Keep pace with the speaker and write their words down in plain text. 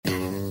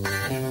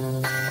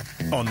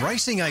On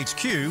Racing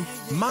HQ,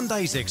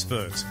 Monday's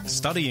Experts,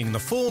 studying the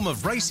form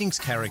of racing's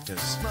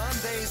characters.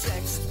 Monday's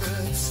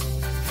Experts,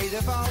 hey,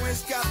 they've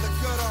always got the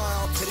good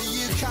oil. Pity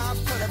you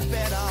can't put a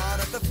bet on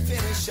at the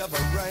finish of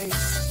a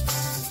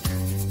race.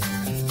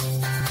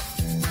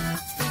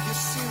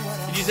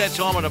 It is that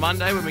time on a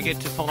Monday when we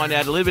get to find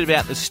out a little bit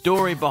about the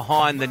story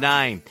behind the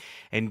name.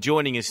 And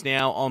joining us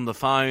now on the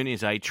phone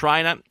is a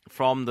trainer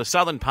from the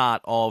southern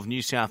part of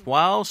New South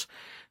Wales.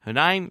 Her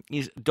name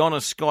is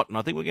Donna Scott, and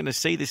I think we're going to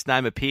see this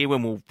name appear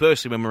when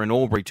we're in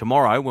Albury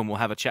tomorrow, when we'll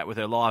have a chat with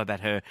her live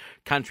about her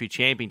country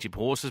championship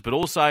horses, but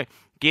also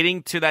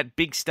getting to that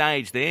big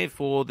stage there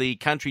for the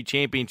country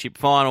championship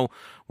final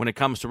when it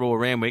comes to Royal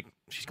Randwick.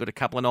 She's got a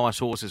couple of nice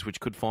horses which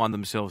could find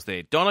themselves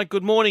there. Donna,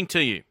 good morning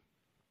to you.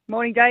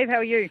 Morning, Dave. How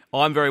are you?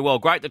 I'm very well.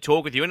 Great to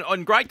talk with you,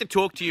 and great to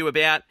talk to you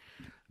about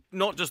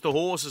not just the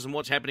horses and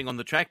what's happening on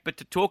the track, but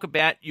to talk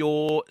about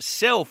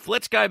yourself.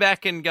 Let's go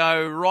back and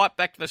go right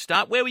back to the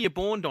start. Where were you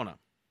born, Donna?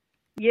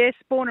 Yes,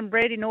 born and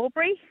bred in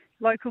Albury,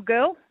 local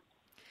girl.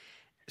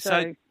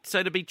 So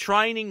to be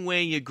training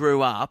where you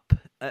grew up,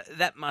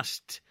 that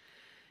must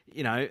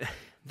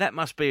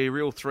be a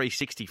real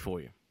 360 for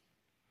you.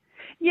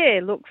 Yeah,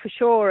 look, for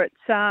sure. It's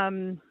I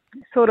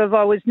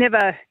was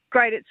never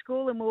great at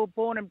school, and we were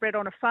born and bred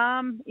on a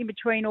farm in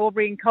between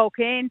Albury and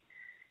Colcan,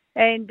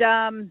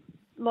 and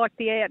liked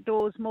the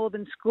outdoors more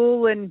than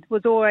school, and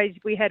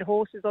we had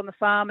horses on the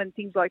farm and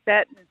things like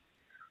that.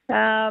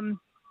 And,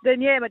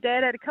 my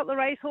dad had a couple of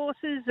race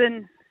horses,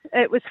 and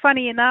it was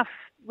funny enough,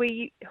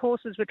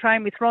 horses were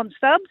trained with Ron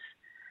Stubbs,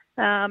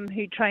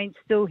 who trains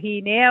still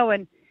here now,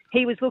 and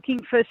he was looking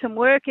for some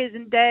workers,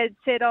 and Dad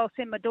said, I'll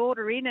send my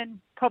daughter in, and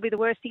probably the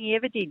worst thing he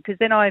ever did, because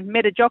then I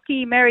met a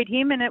jockey, married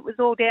him, and it was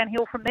all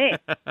downhill from there.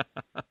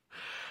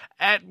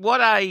 At what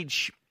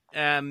age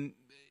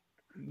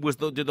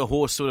did the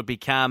horse sort of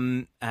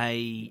become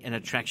an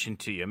attraction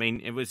to you? I mean,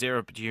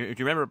 do you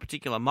remember a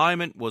particular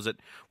moment? What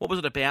was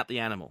it about the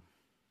animal?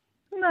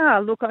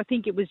 No, look, I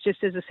think it was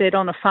just, as I said,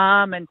 on a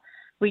farm, and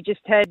we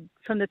just had,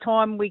 from the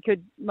time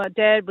my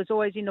dad was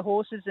always into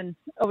horses and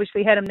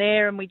obviously had them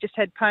there, and we just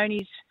had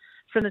ponies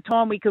from the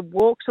time we could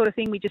walk, sort of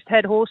thing. We just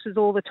had horses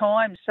all the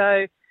time.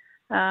 So,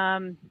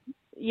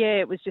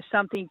 it was just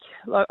something.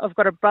 I've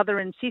got a brother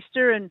and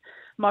sister, and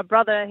my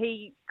brother,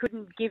 he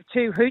couldn't give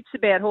two hoots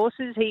about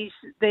horses.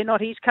 They're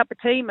not his cup of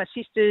tea. My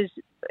sister's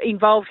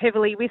involved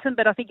heavily with them,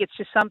 but I think it's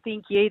just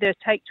something you either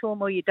take to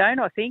them or you don't.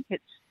 I think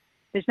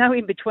there's no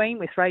in between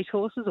with race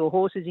horses or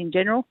horses in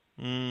general.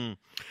 Mm.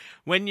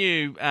 When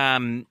you are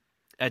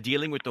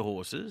dealing with the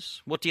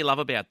horses, what do you love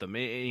about them?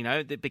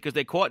 Because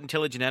they're quite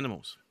intelligent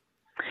animals.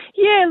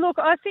 Yeah, look,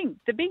 I think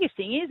the biggest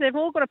thing is they've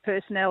all got a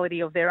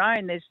personality of their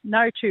own. There's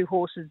no two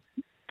horses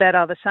that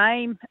are the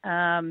same.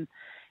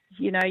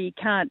 You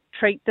can't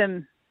treat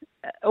them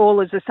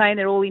all as the same.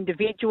 They're all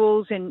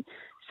individuals, and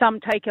some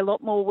take a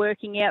lot more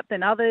working out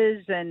than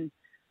others. And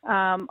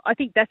I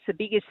think that's the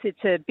biggest.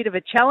 It's a bit of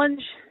a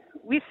challenge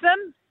with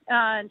them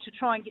and to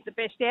try and get the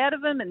best out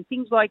of them and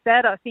things like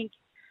that, I think.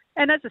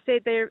 And as I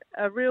said, they're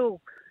a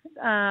real,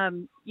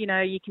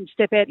 you can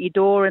step out your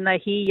door and they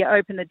hear you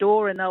open the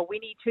door and they'll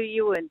whinny to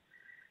you. And,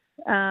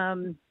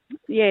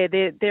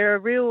 they're a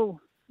real,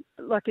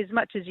 like, as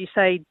much as you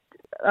say,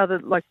 other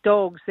like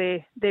dogs,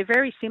 they're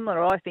very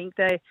similar, I think.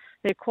 They're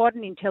quite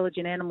an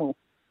intelligent animal.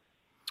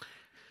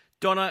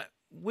 Donna,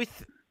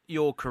 with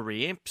your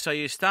career, so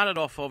you started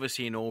off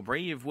obviously in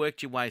Albury, you've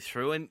worked your way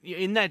through, and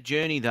in that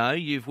journey though,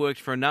 you've worked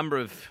for a number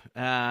of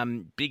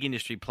big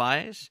industry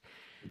players.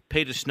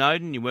 Peter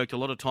Snowden, you worked a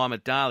lot of time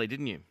at Darley,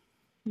 didn't you?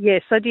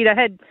 Yes, I did. I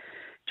had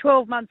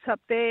 12 months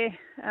up there.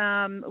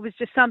 It was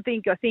just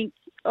something, I think,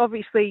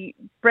 obviously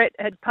Brett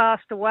had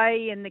passed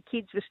away and the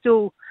kids were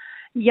still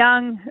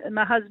young, and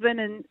my husband,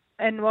 and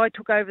I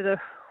took over the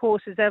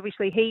horses.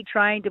 Obviously he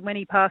trained, and when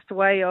he passed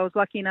away, I was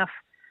lucky enough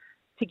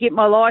to get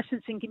my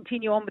licence and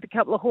continue on with a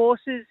couple of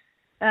horses.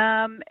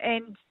 And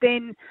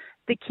then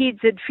the kids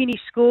had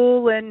finished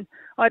school, and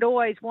I'd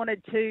always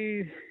wanted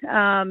to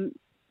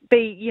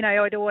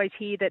I'd always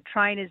hear that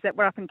trainers that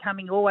were up and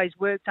coming always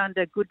worked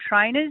under good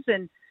trainers,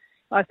 and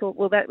I thought,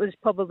 well, that was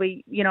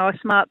probably, a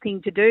smart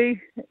thing to do,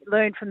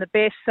 learn from the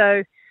best.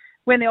 So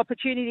when the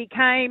opportunity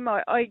came,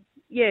 I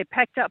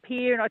packed up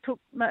here, and I took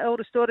my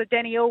eldest daughter,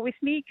 Danielle, with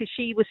me because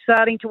she was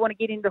starting to want to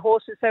get into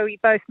horses. So we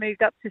both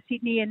moved up to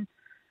Sydney, and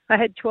I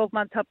had 12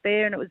 months up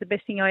there, and it was the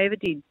best thing I ever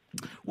did.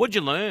 What'd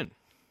you learn?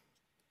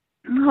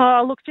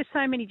 Oh, look, just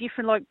so many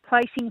different, like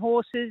placing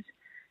horses.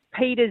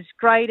 Peter's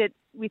great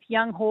with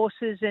young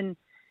horses and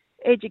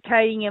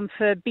educating them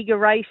for bigger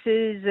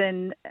races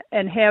and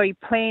how he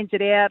plans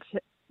it out.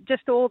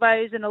 Just all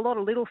those, and a lot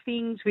of little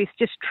things with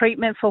just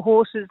treatment for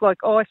horses,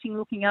 like icing,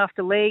 looking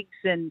after legs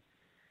and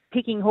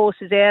picking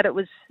horses out. It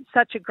was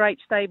such a great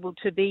stable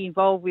to be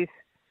involved with,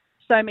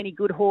 so many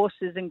good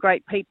horses and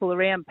great people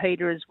around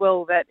Peter as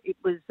well, that it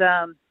was,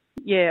 I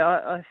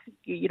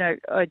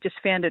just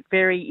found it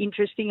very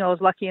interesting. I was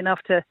lucky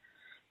enough to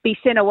be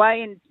sent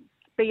away and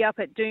be up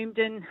at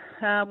Doomden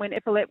when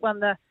Epaulette won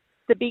the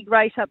the big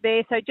race up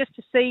there. So just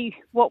to see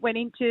what went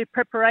into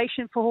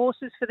preparation for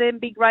horses for them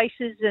big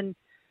races and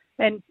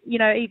you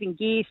know, even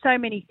gear, so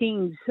many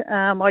things.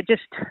 I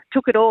just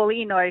took it all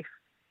in. I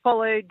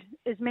followed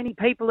as many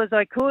people as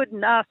I could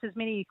and asked as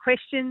many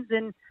questions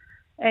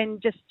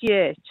and just,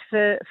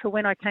 for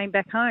when I came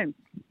back home.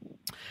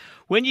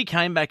 When you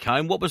came back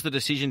home, what was the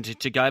decision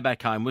to go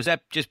back home? Was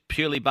that just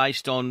purely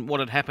based on what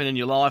had happened in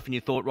your life and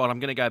you thought, right, I'm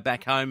going to go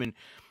back home and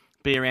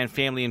be around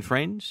family and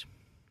friends?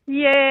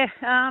 Yeah,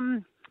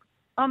 I'm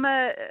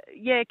a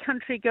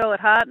country girl at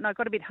heart, and I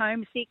got a bit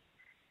homesick.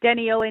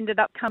 Danielle ended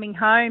up coming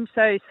home,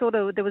 so sort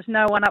of there was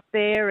no one up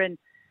there, and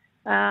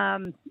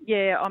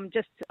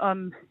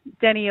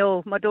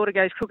Danielle, my daughter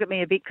goes crook at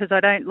me a bit because I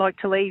don't like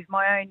to leave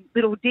my own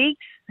little digs.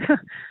 I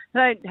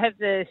don't have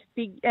the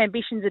big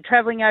ambitions of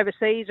travelling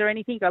overseas or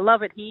anything. I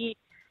love it here,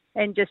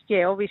 and just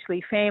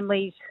obviously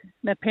families.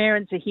 My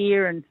parents are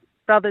here, and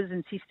brothers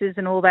and sisters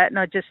and all that, and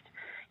I just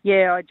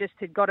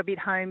had got a bit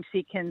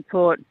homesick and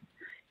thought,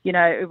 you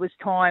know, it was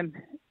time.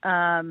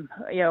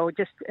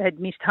 Just had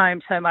missed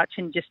home so much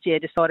and just,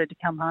 decided to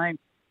come home.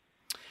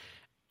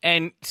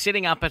 And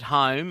setting up at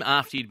home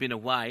after you'd been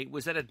away,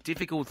 was that a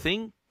difficult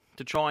thing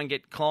to try and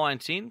get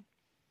clients in?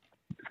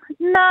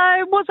 No,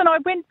 it wasn't. I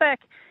went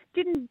back,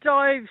 didn't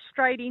dive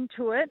straight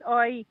into it.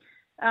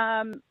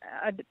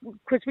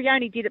 Because we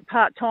only did it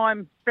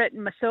part-time, Brett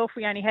and myself,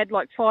 we only had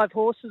like 5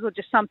 horses or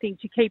just something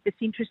to keep us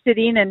interested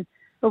in, and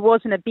it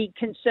wasn't a big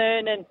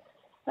concern.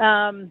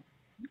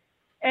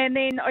 And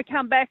then I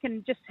come back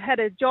and just had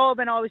a job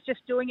and I was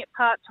just doing it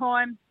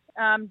part-time.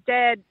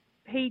 Dad,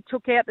 he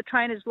took out the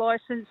trainer's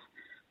license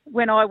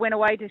when I went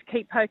away to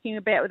keep poking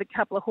about with a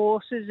couple of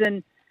horses.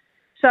 And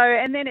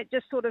then it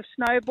just sort of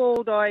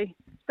snowballed. I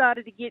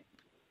started to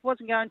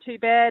wasn't going too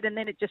bad, and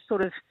then it just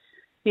sort of,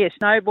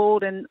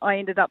 snowballed, and I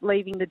ended up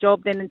leaving the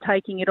job then and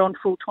taking it on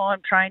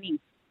full-time training.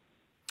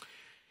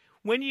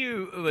 When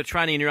you were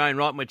training in your own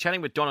right, and we're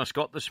chatting with Donna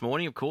Scott this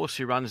morning, of course,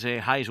 who runs their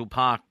Hazel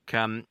Park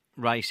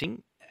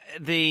racing,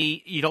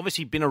 you'd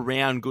obviously been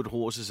around good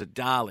horses at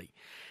Darley,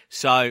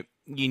 so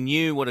you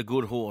knew what a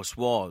good horse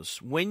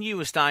was. When you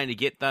were starting to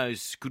get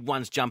those good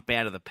ones jump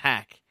out of the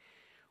pack,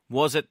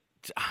 was it,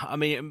 I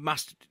mean, it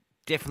must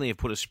definitely have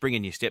put a spring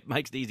in your step.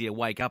 Makes it easier to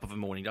wake up of a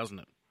morning, doesn't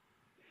it?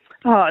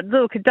 Oh,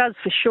 look, it does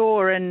for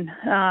sure, and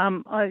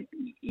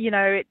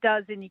it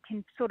does, and you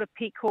can sort of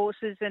pick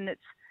horses, and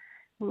it's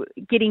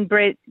getting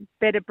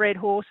better bred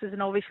horses,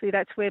 and obviously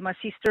that's where my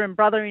sister and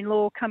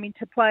brother-in-law come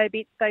into play a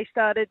bit. They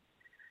started,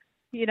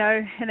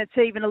 and it's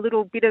even a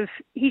little bit of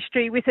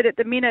history with it at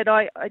the minute.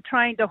 I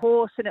trained a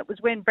horse, and it was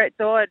when Brett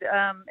died.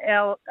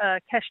 Our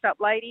cashed up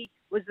lady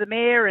was the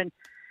mare, and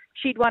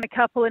she'd won a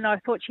couple, and I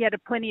thought she had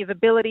plenty of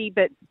ability,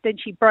 but then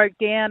she broke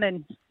down,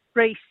 and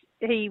Reese,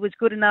 he was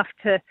good enough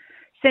to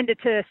send her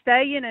to a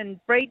stallion and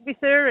breed with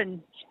her,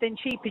 and then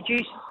she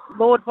produced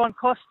Lord Von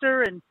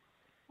Coster and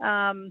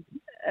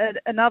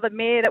another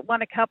mare that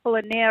won a couple,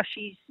 and now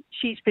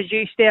she's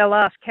produced our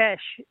last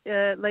cash,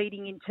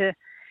 leading into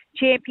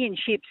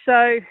championships.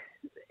 So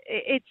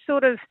it's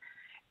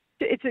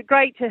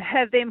great to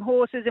have them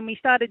horses, and we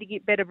started to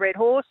get better bred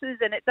horses,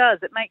 and it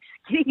makes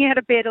getting out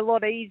of bed a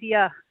lot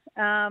easier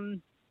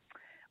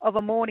of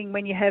a morning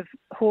when you have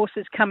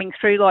horses coming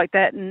through like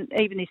that. And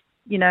even if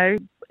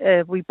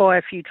we buy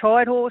a few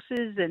tried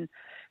horses, and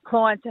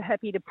clients are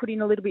happy to put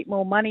in a little bit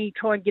more money,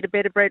 try and get a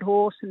better bred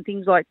horse and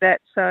things like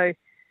that. So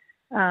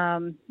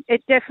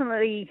it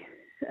definitely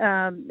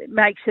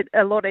makes it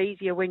a lot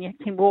easier when you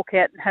can walk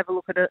out and have a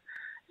look at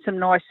some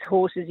nice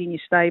horses in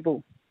your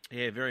stable.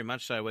 Yeah, very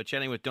much so. We're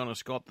chatting with Donna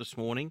Scott this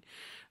morning.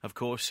 Of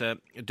course,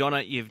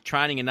 Donna, you're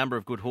training a number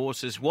of good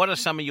horses. What are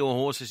some of your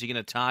horses you're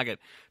going to target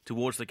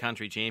towards the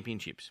country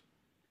championships?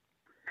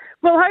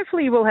 Well,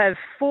 hopefully we'll have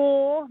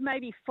 4,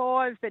 maybe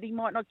 5, but he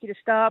might not get a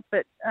start.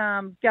 But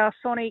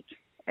Garsonic,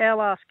 Our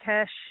Last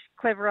Cash,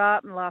 Clever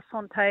Art and La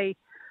Sante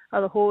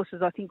are the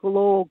horses I think will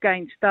all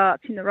gain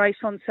starts in the race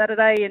on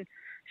Saturday. And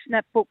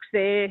Snapbook's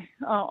there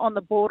on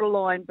the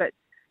borderline. But,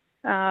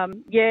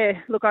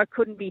 look, I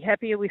couldn't be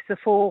happier with the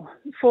 4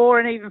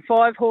 and even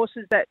 5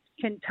 horses that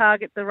can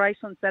target the race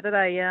on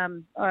Saturday.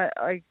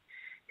 I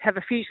have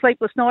a few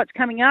sleepless nights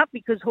coming up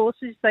because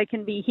horses, they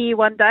can be here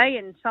one day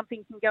and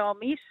something can go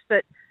amiss.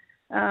 But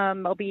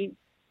I'll be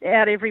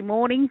out every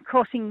morning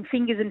crossing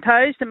fingers and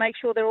toes to make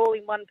sure they're all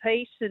in one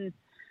piece. And,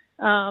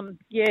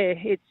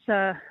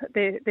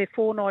 they're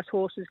 4 nice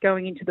horses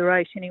going into the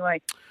race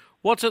anyway.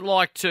 What's it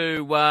like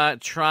to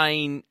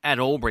train at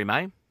Albury,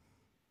 mate?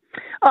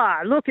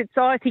 Look,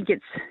 I think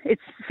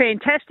it's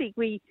fantastic.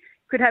 We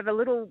could have a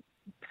little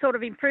sort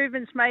of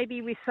improvements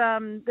maybe with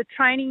the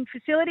training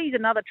facilities,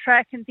 another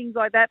track and things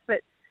like that.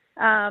 But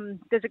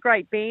there's a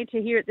great banter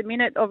here at the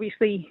minute.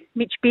 Obviously,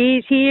 Mitch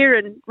Beer's here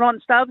and Ron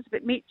Stubbs,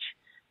 but Mitch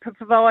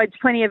provides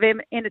plenty of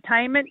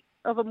entertainment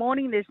of a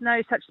morning. There's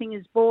no such thing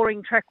as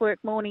boring track work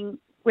morning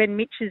when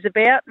Mitch is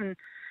about, and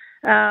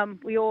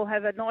we all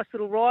have a nice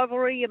little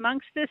rivalry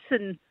amongst us.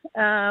 And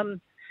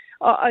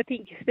I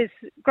think there's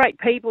great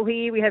people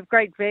here. We have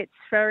great vets,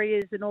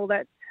 farriers and all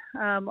that.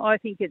 I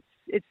think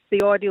it's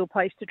the ideal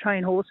place to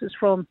train horses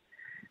from.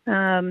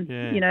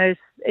 You know,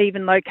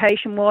 even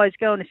location-wise,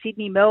 going to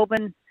Sydney,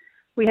 Melbourne,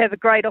 we have a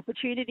great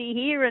opportunity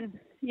here, and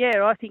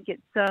yeah, I think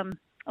it's.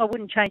 I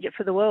wouldn't change it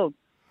for the world.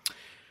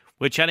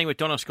 We're chatting with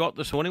Donna Scott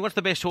this morning. What's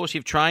the best horse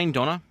you've trained,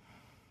 Donna?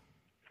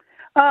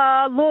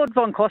 Lord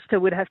Von Costa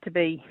would have to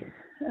be.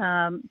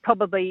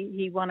 Probably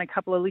he won a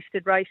couple of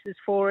listed races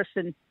for us,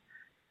 and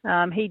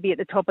he'd be at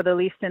the top of the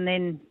list. And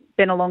then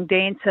Benelong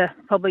Dancer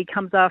probably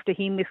comes after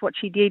him with what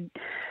she did,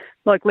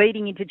 like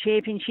leading into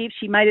championships.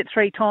 She made it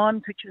 3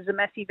 times, which was a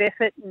massive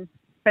effort, and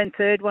ran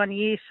third one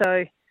year.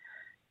 So,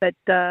 but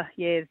they're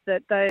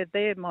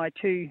my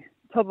 2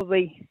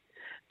 probably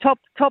top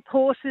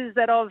horses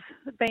that I've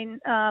been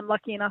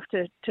lucky enough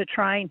to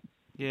train.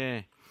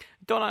 Yeah.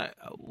 Donna,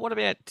 what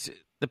about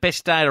the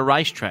best day at a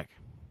racetrack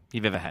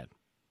you've ever had?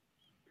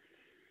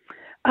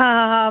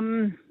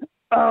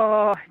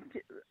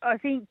 I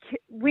think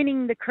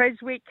winning the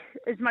Creswick,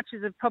 as much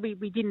as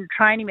we didn't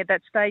train him at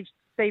that stage,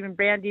 Stephen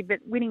Brown did, but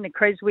winning the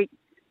Creswick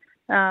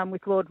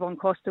with Lord Von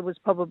Costa was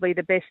probably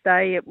the best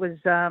day. It was,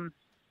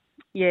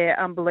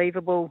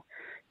 unbelievable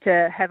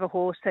to have a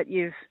horse that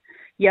you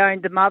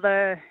owned the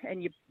mother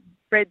and you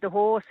bred the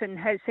horse and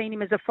has seen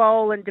him as a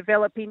foal and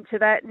develop into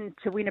that, and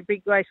to win a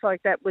big race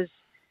like that was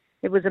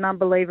an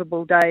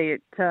unbelievable day.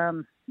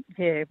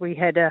 We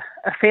had a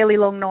fairly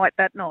long night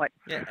that night.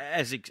 Yeah,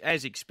 as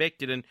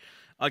expected. And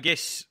I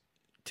guess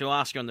to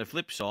ask you on the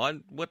flip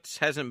side, what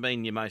hasn't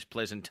been your most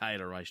pleasant day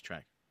at a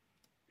racetrack?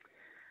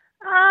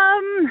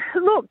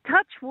 Look,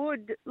 touch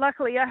wood.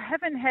 Luckily, I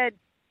haven't had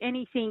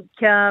anything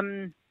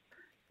too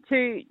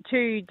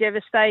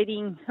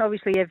devastating.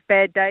 Obviously, you have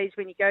bad days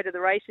when you go to the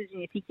races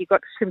and you think you've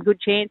got some good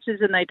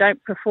chances and they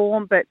don't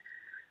perform. But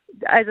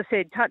as I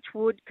said, touch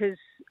wood, because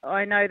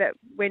I know that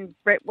when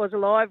Brett was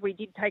alive, we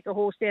did take a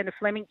horse down to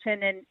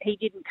Flemington and he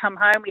didn't come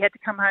home. We had to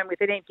come home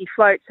with an empty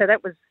float. So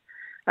that was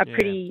a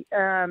pretty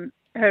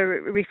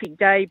horrific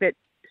day. But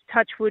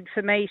touch wood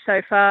for me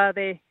so far,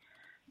 there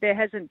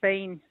hasn't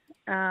been.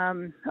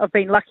 I've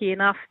been lucky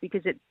enough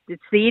because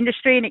it's the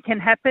industry and it can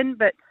happen,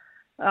 but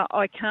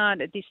I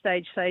can't at this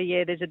stage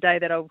say, there's a day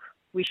that I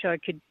wish I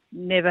could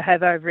never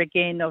have over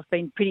again. I've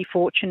been pretty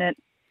fortunate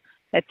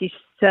at this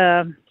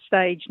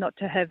stage not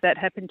to have that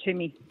happen to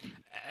me.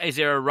 Is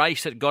there a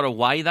race that got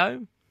away,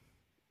 though?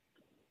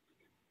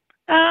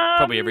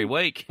 Probably every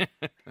week.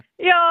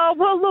 Yeah,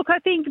 well, look, I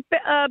think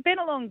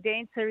Benelong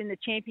Dancer in the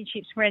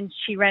championships when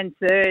she ran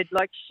third,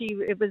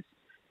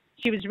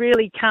 she was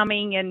really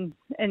coming, and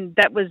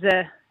that was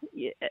a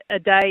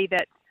day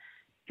that,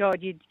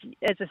 God,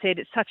 as I said,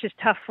 it's such a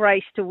tough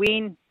race to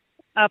win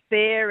up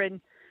there, and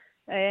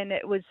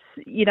it was,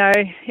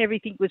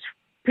 everything was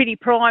pretty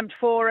primed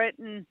for it,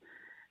 and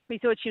we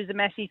thought she was a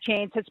massive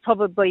chance. It's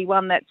probably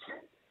one that's,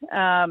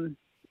 it's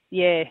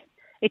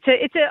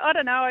a I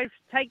don't know. I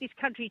take this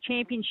country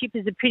championship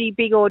as a pretty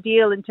big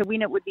ordeal, and to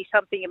win it would be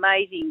something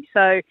amazing.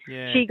 So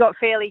she got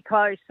fairly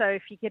close. So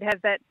if you could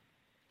have that,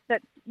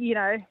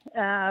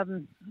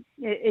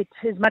 it's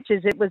as much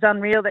as it was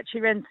unreal that she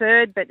ran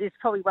third, but it's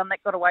probably one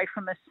that got away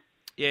from us.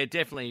 Yeah,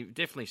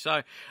 definitely.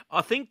 So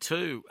I think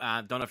too,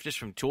 Donna, just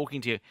from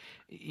talking to you,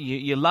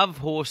 you love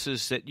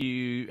horses that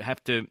you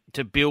have to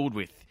build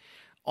with,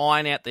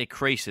 iron out their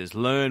creases,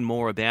 learn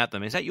more about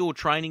them. Is that your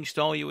training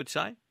style, you would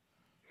say?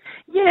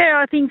 Yeah,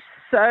 I think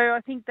so.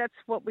 I think that's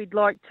what we'd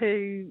like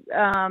to,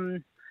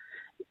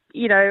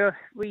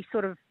 we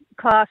sort of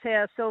class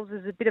ourselves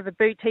as a bit of a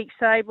boutique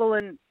stable,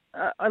 and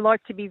I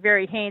like to be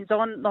very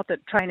hands-on, not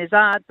that trainers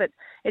aren't, but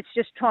it's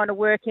just trying to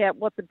work out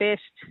what the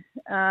best,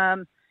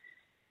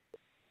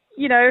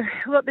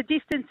 what the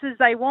distances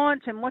they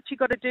want and what you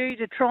got to do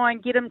to try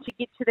and get them to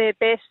get to their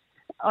best.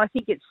 I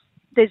think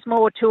there's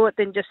more to it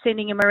than just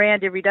sending them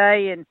around every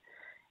day,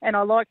 and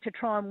I like to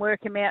try and work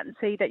them out and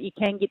see that you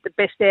can get the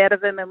best out of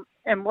them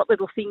and what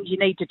little things you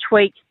need to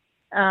tweak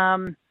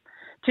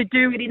to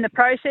do it in the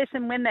process.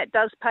 And when that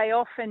does pay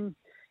off and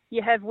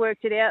you have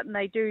worked it out and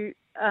they do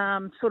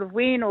sort of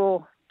win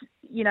or,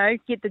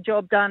 get the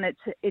job done,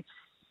 it's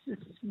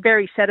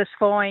very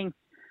satisfying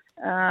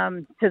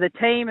to the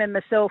team and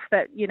myself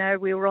that,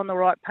 we were on the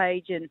right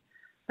page, and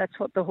that's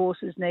what the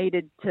horses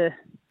needed to,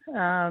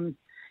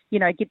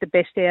 get the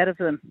best out of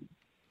them.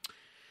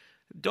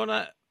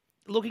 Donna,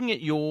 looking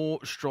at your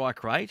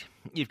strike rate,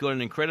 you've got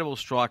an incredible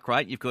strike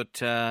rate. You've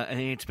got,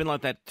 and it's been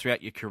like that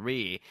throughout your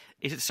career.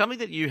 Is it something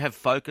that you have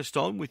focused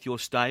on with your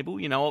stable?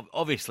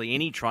 Obviously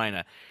any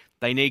trainer,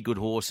 they need good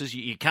horses.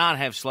 You can't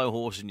have slow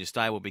horses in your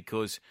stable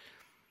because,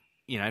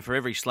 for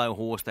every slow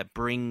horse that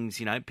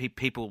brings,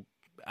 people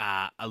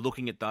are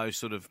looking at those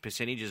sort of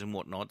percentages and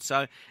whatnot.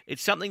 So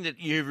it's something that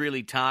you've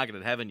really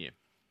targeted, haven't you?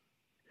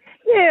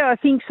 Yeah, I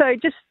think so.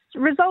 Just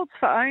results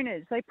for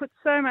owners. They put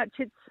so much,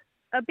 it's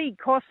a big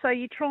cost. So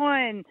you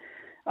try and,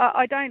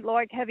 I don't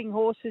like having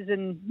horses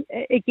and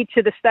it gets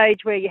to the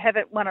stage where you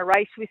haven't won a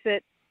race with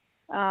it.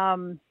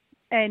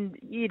 And,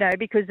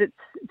 because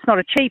it's not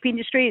a cheap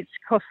industry, it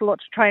costs a lot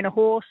to train a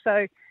horse.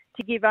 So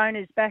to give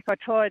owners back, I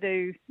try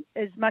to,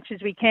 as much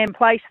as we can,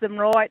 place them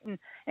right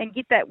and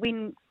get that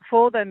win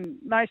for them.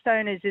 Most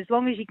owners, as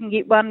long as you can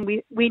get one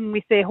win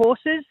with their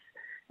horses,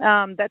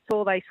 That's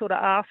all they sort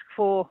of ask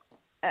for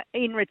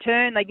in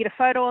return. They get a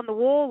photo on the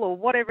wall or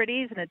whatever it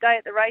is and a day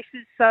at the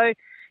races. So,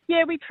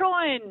 yeah, we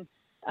try and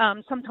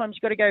sometimes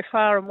you've got to go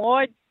far and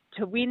wide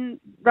to win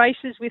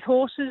races with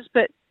horses,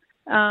 but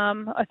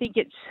I think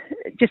it's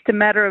just a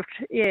matter of,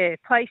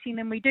 placing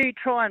them. We do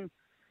try and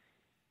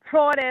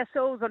pride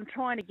ourselves on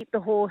trying to get the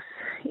horse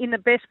in the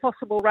best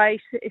possible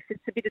race. If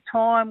it's a bit of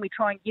time, we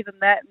try and give them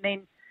that and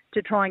then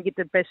to try and get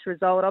the best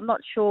result. I'm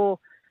not sure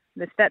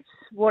if that's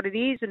what it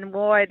is and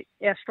why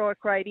our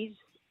strike rate is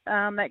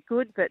that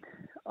good, but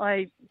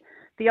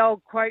the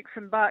old quote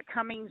from Bart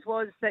Cummings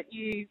was that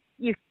you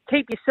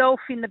keep yourself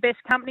in the best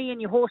company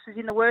and your horses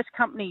in the worst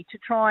company to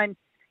try and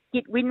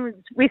get wins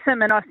with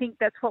them, and I think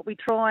that's what we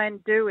try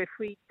and do. If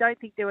we don't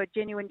think they're a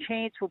genuine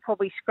chance, we'll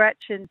probably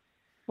scratch and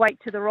wait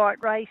to the right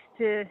race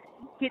to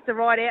get the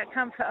right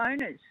outcome for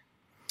owners.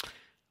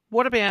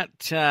 What about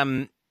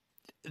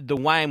the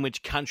way in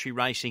which country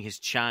racing has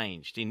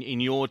changed in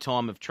your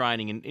time of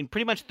training and in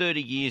pretty much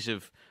 30 years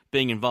of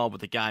being involved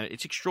with the game?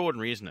 It's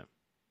extraordinary, isn't it?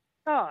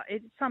 Oh,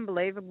 it's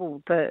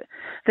unbelievable, the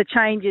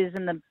changes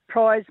and the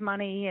prize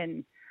money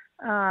and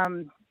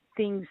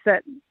things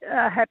that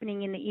are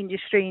happening in the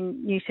industry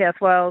in New South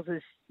Wales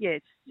is,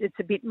 it's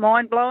a bit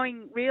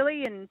mind-blowing,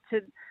 really, and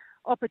to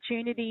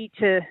opportunity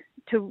to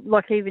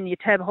like even your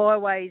tab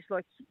highways,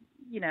 like,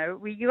 you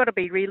got to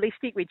be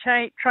realistic. We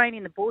train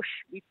in the bush.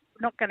 We're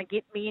not going to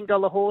get $1 million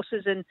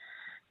horses, and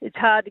it's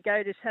hard to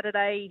go to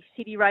Saturday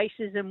city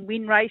races and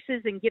win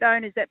races and get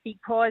owners that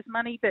big prize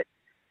money. But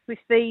with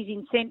these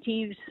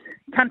incentives,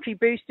 country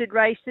boosted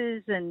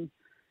races and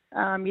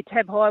your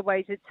tab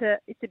highways, it's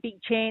a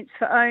big chance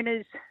for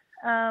owners,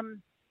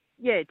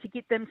 to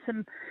get them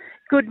some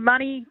good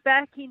money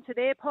back into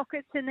their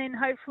pockets, and then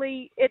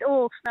hopefully it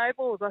all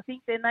snowballs. I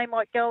think then they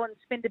might go and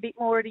spend a bit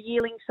more at a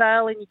yearling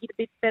sale and you get a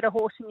bit better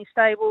horse in your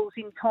stables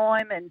in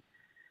time, and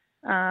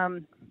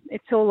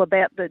it's all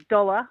about the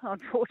dollar,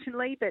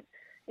 unfortunately, but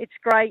it's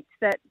great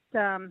that,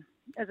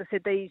 as I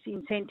said, these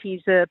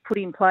incentives are put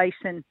in place,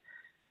 and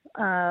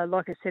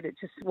like I said, it's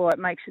just why it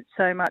makes it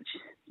so much,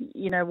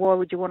 why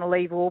would you want to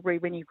leave Albury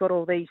when you've got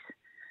all these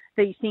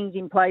things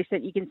in place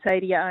that you can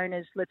say to your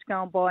owners, let's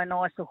go and buy a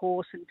nicer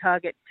horse and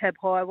target tab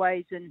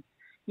highways, and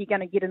you're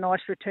going to get a nice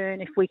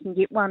return if we can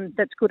get one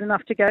that's good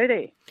enough to go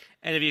there.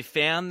 And have you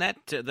found that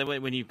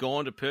when you've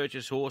gone to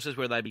purchase horses,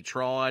 whether they be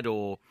tried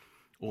or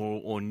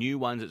new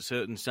ones at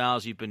certain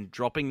sales, you've been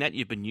dropping that,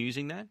 you've been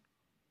using that?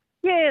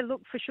 Yeah,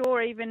 look, for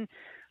sure. Even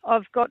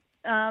I've got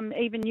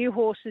even new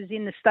horses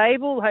in the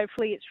stable.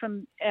 Hopefully it's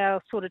from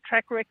our sort of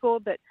track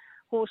record that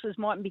horses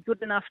mightn't be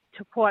good enough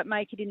to quite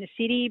make it in the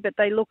city, but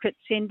they look at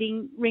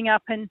ring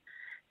up and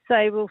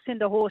say, we'll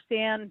send a horse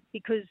down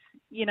because,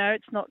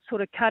 it's not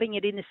sort of cutting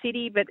it in the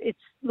city, but it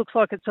looks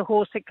like it's a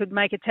horse that could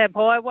make a tab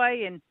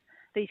highway and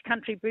these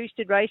country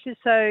boosted races.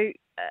 So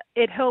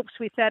it helps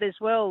with that as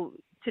well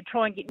to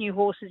try and get new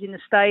horses in the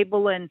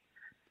stable, and,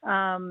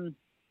 and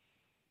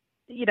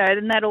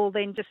that all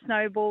then just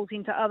snowballs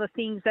into other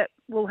things that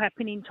will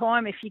happen in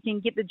time. If you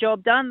can get the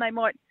job done, they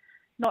might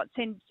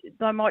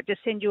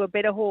just send you a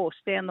better horse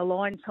down the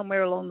line,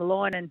 somewhere along the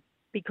line, and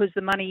because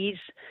the money is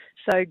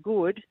so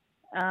good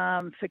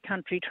for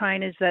country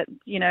trainers that,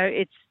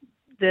 it's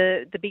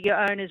the bigger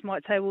owners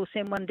might say, we'll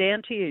send one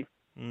down to you.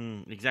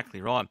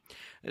 Exactly right.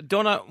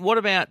 Donna, what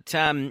about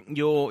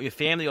your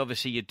family?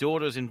 Obviously, your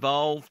daughter's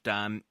involved.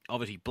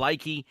 Obviously,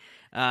 Blakey,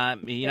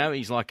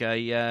 he's like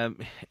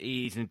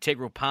he's an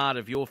integral part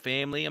of your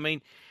family. I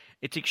mean,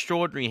 it's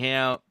extraordinary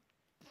how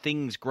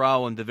things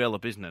grow and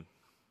develop, isn't it?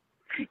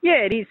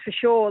 Yeah, it is for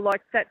sure.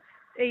 Like that's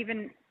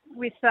even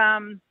with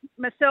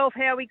myself,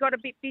 how we got a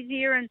bit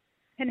busier and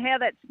how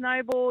that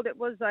snowballed.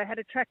 I had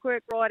a track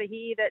work rider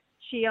here that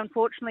she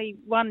unfortunately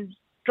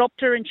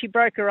dropped her and she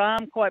broke her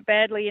arm quite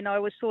badly, and I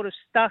was sort of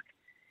stuck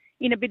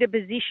in a bit of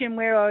position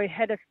where I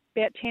had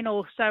about 10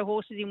 or so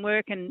horses in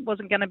work and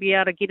wasn't going to be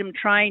able to get them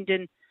trained.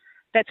 And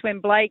that's when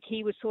Blake,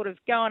 he was sort of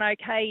going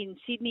okay in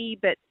Sydney,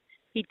 but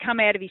he'd come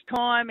out of his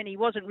time and he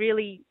wasn't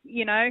really,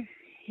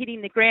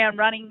 hitting the ground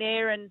running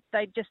there, and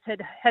they just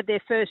had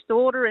their first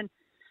order, and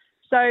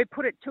so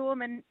put it to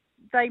them and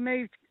they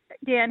moved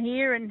down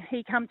here and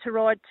he come to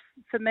ride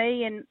for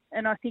me,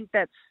 and I think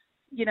that's,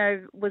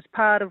 was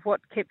part of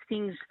what kept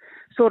things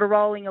sort of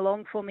rolling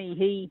along for me.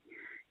 He,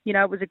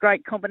 it was a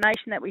great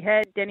combination that we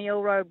had.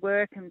 Danielle rode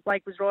work and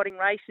Blake was riding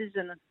races,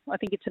 and I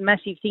think it's a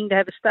massive thing to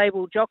have a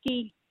stable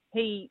jockey.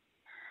 We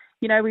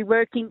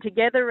worked in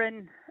together,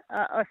 and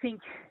I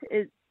think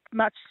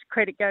much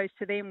credit goes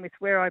to them with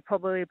where I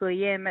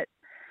probably am at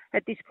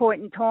this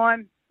point in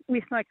time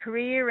with my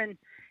career. And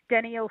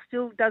Danielle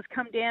still does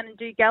come down and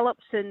do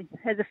gallops and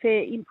has a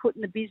fair input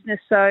in the business.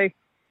 So,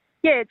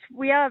 yeah,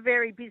 we are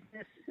very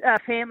business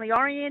family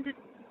oriented,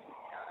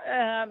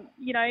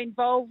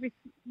 involved with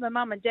my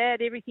mum and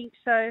dad, everything.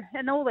 So,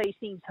 and all these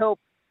things help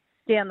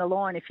down the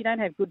line. If you don't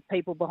have good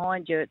people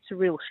behind you, it's a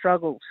real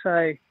struggle.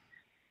 So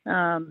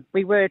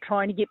we were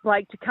trying to get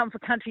Blake to come for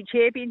country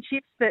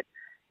championships, but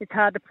it's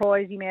hard to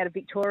prize him out of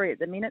Victoria at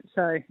the minute.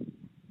 So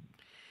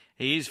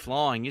he is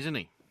flying, isn't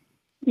he?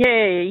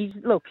 Yeah,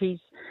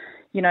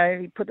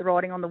 he put the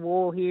writing on the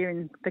wall here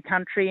in the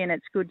country, and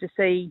it's good to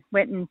see he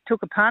went and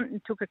took a punt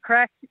and took a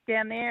crack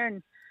down there,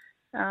 and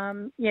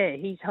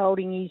he's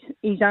holding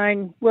his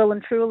own well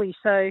and truly.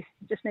 So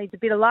just needs a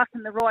bit of luck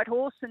and the right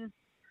horse, and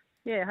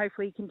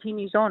hopefully he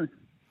continues on.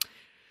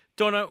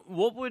 Donna,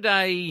 what would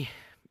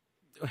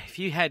if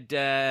you had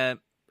a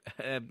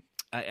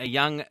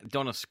young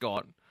Donna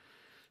Scott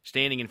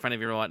standing in front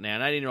of you right now,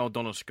 an 18-year-old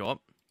Donna Scott,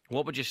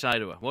 what would you say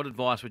to her? What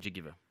advice would you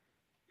give her?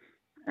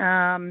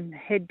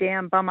 Head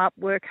down, bum up,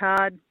 work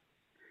hard.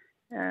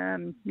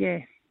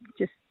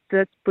 Just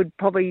that would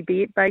probably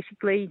be it.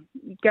 Basically,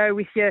 go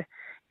with your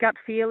gut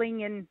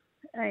feeling and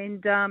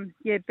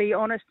be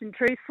honest and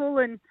truthful,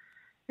 and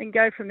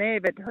go from there.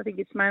 But I think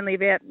it's mainly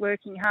about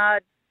working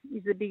hard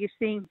is the biggest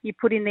thing. You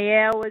put in the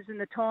hours and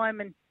the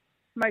time, and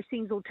most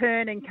things will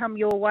turn and come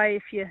your way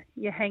if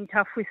you hang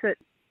tough with it.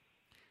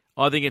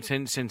 I think it's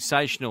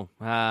sensational,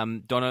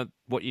 Donna,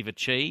 what you've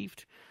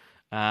achieved.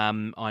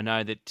 I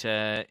know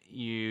that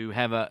you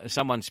have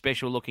someone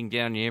special looking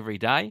down on you every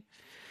day,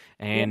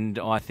 and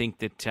I think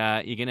that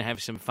you're going to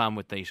have some fun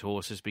with these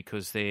horses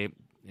because they're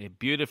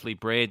beautifully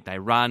bred, they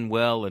run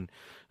well, and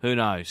who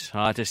knows?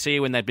 To see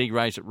you in that big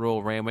race at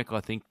Royal Randwick,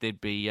 I think there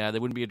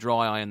wouldn't be a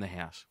dry eye in the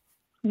house.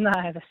 No,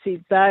 that's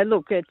it.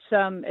 Look, it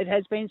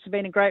has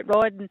been a great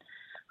ride, and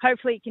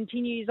hopefully it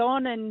continues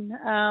on,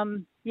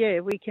 and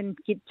we can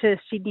get to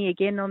Sydney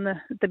again on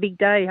the big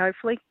day,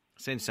 hopefully.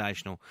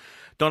 Sensational.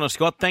 Donna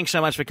Scott, thanks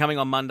so much for coming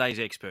on Monday's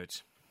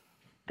Experts.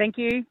 Thank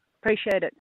you. Appreciate it.